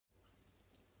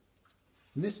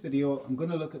In this video I'm going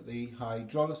to look at the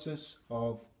hydrolysis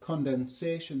of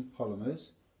condensation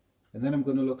polymers, and then I'm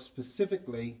going to look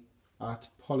specifically at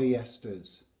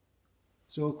polyesters.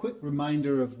 So a quick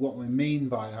reminder of what we mean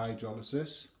by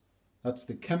hydrolysis. That's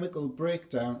the chemical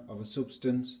breakdown of a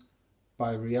substance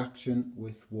by reaction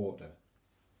with water.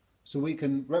 So we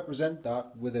can represent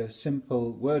that with a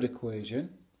simple word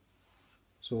equation.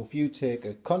 So if you take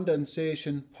a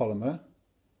condensation polymer,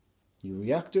 you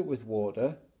react it with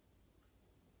water,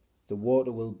 the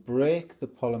water will break the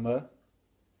polymer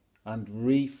and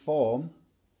reform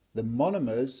the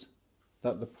monomers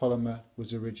that the polymer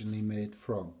was originally made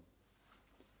from.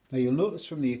 Now you'll notice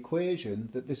from the equation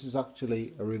that this is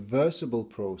actually a reversible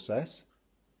process.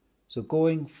 So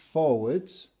going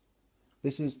forwards,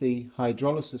 this is the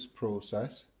hydrolysis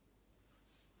process.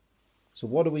 So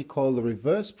what do we call the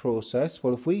reverse process?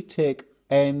 Well, if we take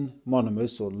N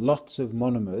monomers, so lots of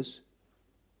monomers,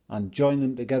 and join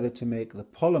them together to make the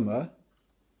polymer,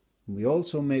 and we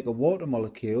also make a water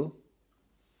molecule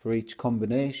for each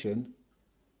combination,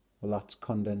 well, that's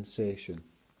condensation.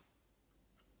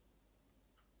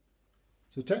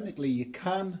 So technically you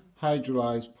can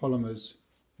hydrolyze polymers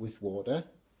with water,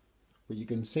 but you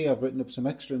can see I've written up some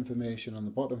extra information on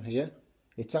the bottom here.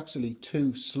 It's actually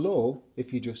too slow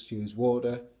if you just use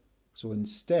water, so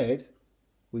instead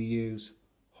we use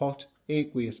hot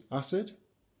aqueous acid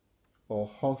or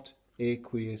hot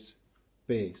aqueous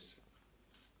base.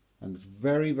 And it's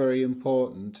very, very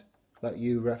important that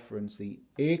you reference the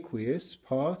aqueous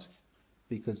part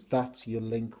because that's your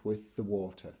link with the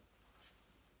water.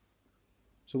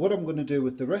 So what I'm going to do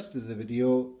with the rest of the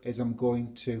video is I'm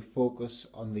going to focus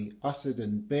on the acid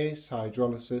and base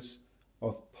hydrolysis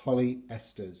of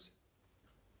polyesters.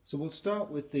 So we'll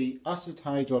start with the acid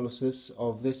hydrolysis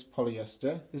of this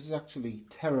polyester. This is actually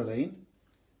terylene,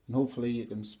 and hopefully you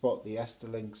can spot the ester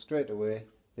link straight away,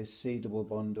 this C double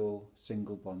bond O,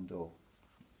 single bond O.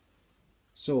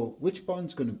 So which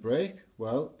bond's going to break?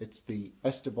 Well, it's the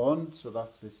ester bond, so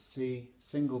that's this C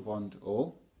single bond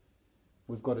O.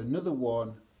 We've got another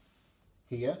one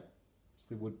here, so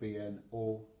there would be an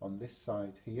O on this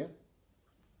side here,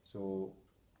 so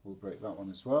we'll break that one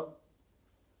as well.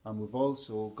 And we've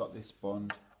also got this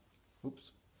bond,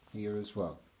 here as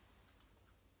well.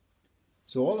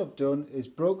 So all I've done is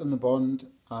broken the bond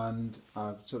and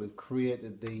I've sort of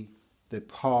created the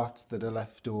parts that are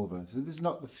left over. So this is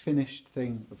not the finished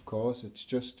thing, of course, it's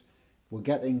just we're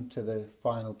getting to the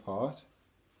final part.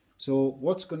 So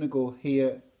what's going to go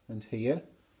here and here?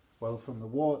 Well, from the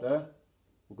water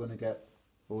we're going to get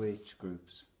OH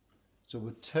groups. So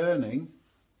we're turning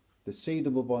the C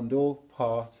double bond O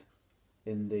part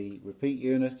in the repeat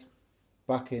unit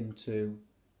back into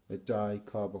a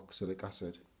dicarboxylic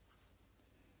acid.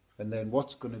 And then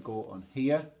what's going to go on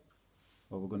here?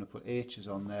 Well, we're going to put H's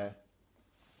on there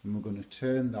and we're going to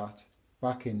turn that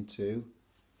back into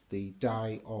the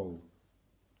diol.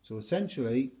 So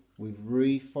essentially we've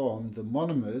reformed the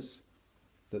monomers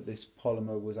that this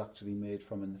polymer was actually made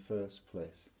from in the first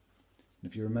place.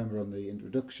 And if you remember on the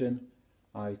introduction,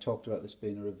 I talked about this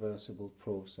being a reversible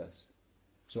process.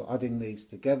 So adding these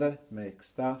together makes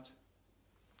that,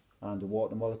 and a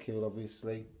water molecule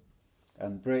obviously,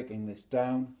 and breaking this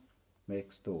down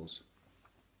makes those.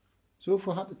 So if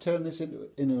we had to turn this into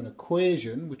an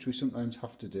equation, which we sometimes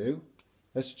have to do,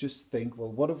 let's just think,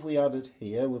 well, what have we added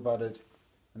here? We've added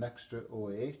an extra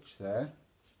OH there.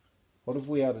 What have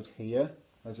we added here?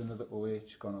 There's another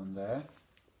OH gone on there.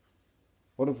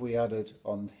 What have we added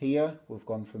on here? We've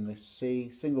gone from this C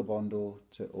single bond O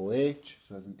to OH,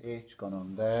 so there's an H gone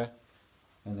on there.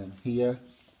 And then here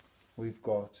we've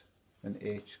got an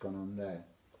H gone on there.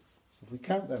 So if we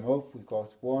count them up, we've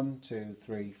got 1, 2,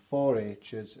 3, 4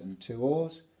 H's and 2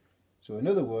 O's. So in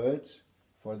other words,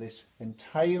 for this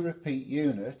entire repeat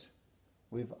unit,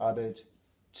 we've added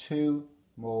 2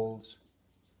 moles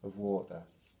of water.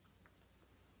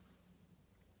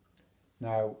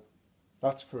 Now,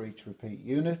 that's for each repeat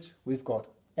unit. We've got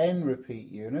N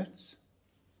repeat units,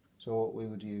 so we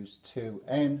would use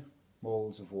 2N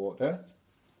moles of water,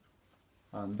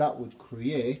 and that would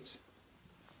create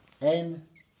N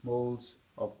moles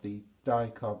of the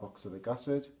dicarboxylic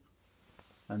acid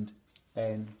and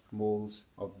N moles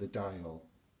of the diol.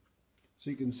 So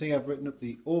you can see I've written up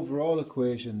the overall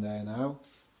equation there now.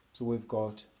 So we've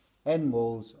got N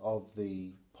moles of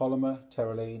the polymer,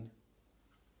 terylene,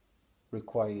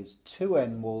 requires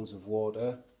 2N moles of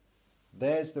water.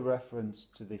 There's the reference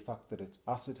to the fact that it's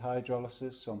acid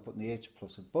hydrolysis, so I'm putting the H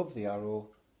plus above the arrow,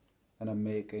 and I'm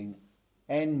making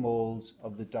N moles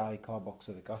of the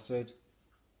dicarboxylic acid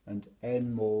and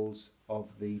N moles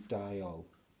of the diol.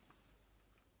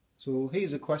 So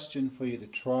here's a question for you to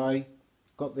try.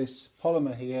 got this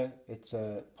polymer here. It's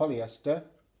a polyester.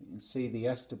 You can see the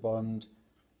ester bond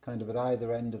kind of at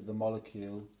either end of the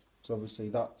molecule. So obviously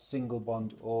that single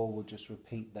bond O will just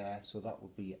repeat there, so that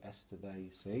would be ester there,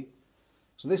 you see.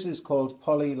 So this is called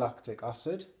polylactic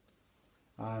acid,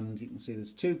 and you can see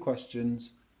there's two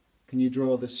questions. Can you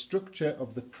draw the structure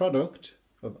of the product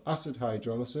of acid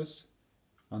hydrolysis,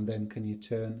 and then can you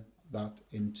turn that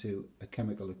into a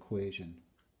chemical equation?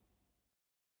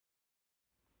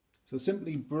 So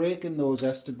simply breaking those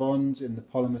ester bonds in the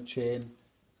polymer chain,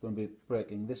 going to be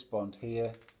breaking this bond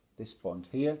here,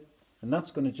 and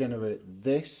that's going to generate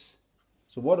this.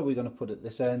 So what are we going to put at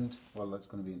this end? Well, that's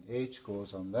going to be an H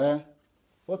goes on there.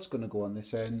 What's going to go on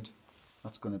this end?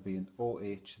 That's going to be an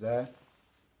OH there.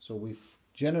 So we've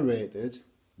generated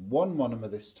one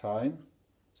monomer this time.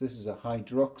 So this is a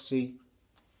hydroxy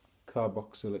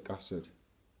carboxylic acid.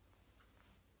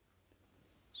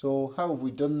 So how have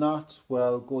we done that?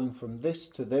 Well, going from this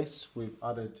to this, we've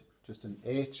added just an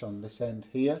H on this end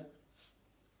here.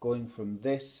 Going from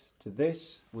this to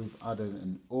this, we've added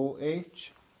an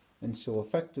OH. And so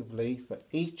effectively, for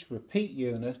each repeat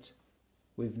unit,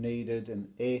 we've needed an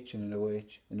H and an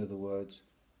OH, in other words,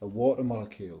 a water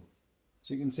molecule.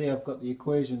 So you can see I've got the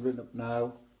equation written up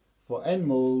now for n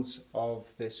moles of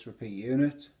this repeat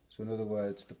unit. So in other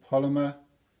words, the polymer,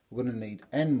 we're going to need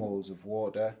n moles of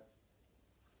water,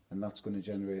 and that's going to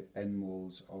generate n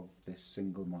moles of this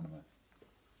single monomer.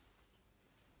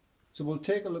 So we'll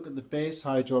take a look at the base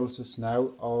hydrolysis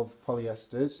now of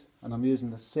polyesters, and I'm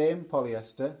using the same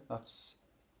polyester, that's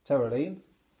terylene,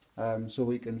 so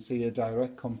we can see a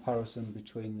direct comparison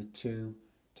between the two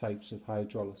types of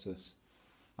hydrolysis.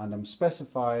 And I'm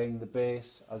specifying the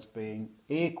base as being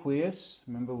aqueous.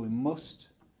 Remember, we must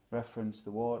reference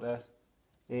the water,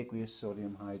 aqueous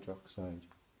sodium hydroxide.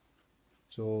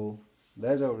 So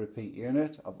there's our repeat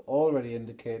unit. I've already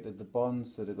indicated the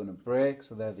bonds that are going to break,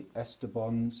 so they're the ester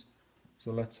bonds.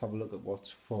 So let's have a look at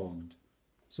what's formed.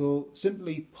 So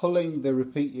simply pulling the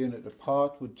repeat unit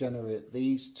apart would generate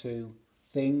these two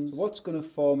things. So what's going to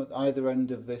form at either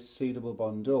end of this C double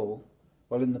bond O?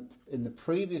 Well, in the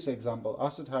previous example,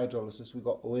 acid hydrolysis, we've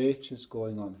got OHs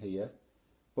going on here.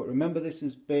 But remember, this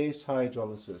is base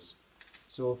hydrolysis.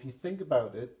 So if you think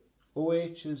about it,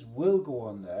 OHs will go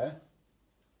on there.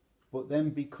 But then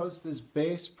because there's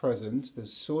base present,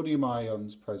 there's sodium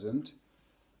ions present,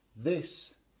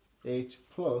 this H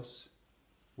plus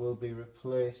will be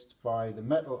replaced by the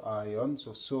metal ion,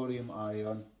 so sodium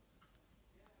ion,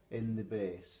 in the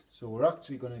base. So we're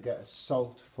actually going to get a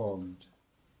salt formed.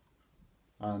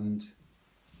 And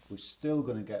we're still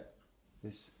going to get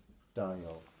this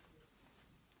diol.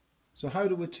 So how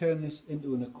do we turn this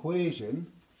into an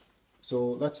equation? So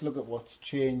let's look at what's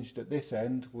changed at this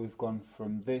end. We've gone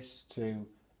from this to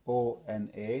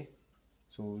ONA.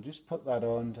 So we'll just put that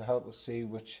on to help us see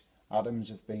which atoms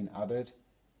have been added.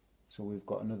 So we've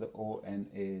got another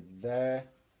ONA there.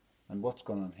 And what's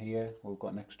gone on here? We've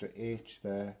got an extra H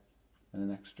there and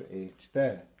an extra H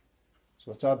there.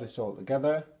 So let's add this all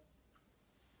together.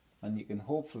 And you can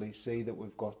hopefully see that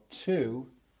we've got two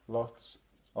lots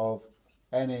of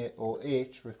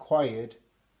NaOH required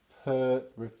per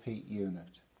repeat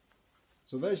unit.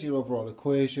 So there's your overall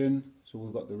equation. So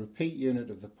we've got the repeat unit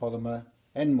of the polymer,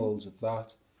 n moles of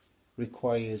that,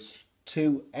 requires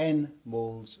 2 n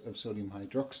moles of sodium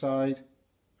hydroxide,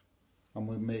 and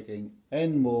we're making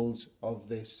n moles of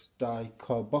this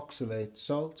dicarboxylate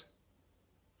salt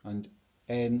and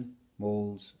n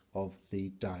moles of the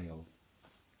diol.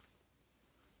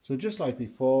 So just like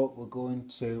before, we're going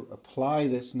to apply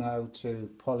this now to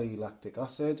polylactic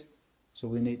acid. So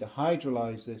we need to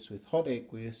hydrolyze this with hot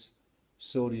aqueous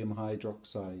sodium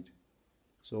hydroxide.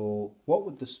 So what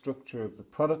would the structure of the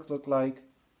product look like,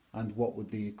 and what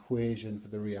would the equation for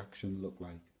the reaction look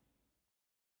like?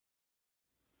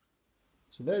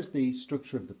 So there's the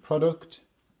structure of the product.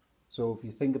 So if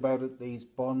you think about it, these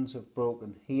bonds have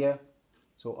broken here.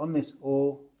 So on this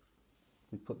O,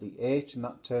 we put the H, and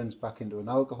that turns back into an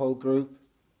alcohol group.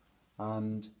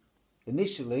 And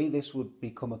initially this would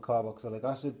become a carboxylic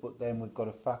acid, but then we've got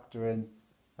to factor in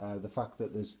the fact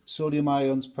that there's sodium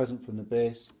ions present from the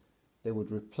base. They would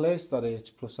replace that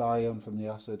H plus ion from the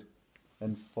acid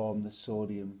and form the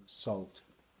sodium salt.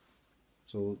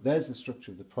 So there's the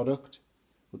structure of the product.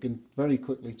 We can very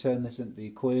quickly turn this into the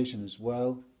equation as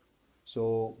well.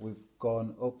 So we've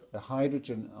gone up a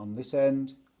hydrogen on this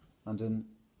end and an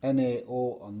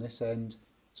NaO on this end.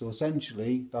 So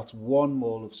essentially that's 1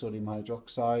 mole of sodium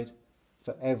hydroxide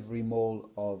for every mole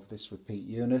of this repeat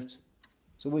unit.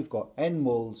 So we've got n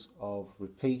moles of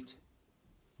repeat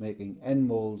making n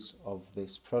moles of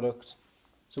this product.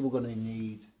 So we're going to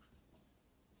need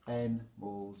N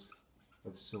moles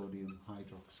of sodium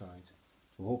hydroxide.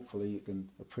 So hopefully you can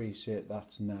appreciate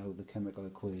that's now the chemical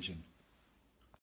equation.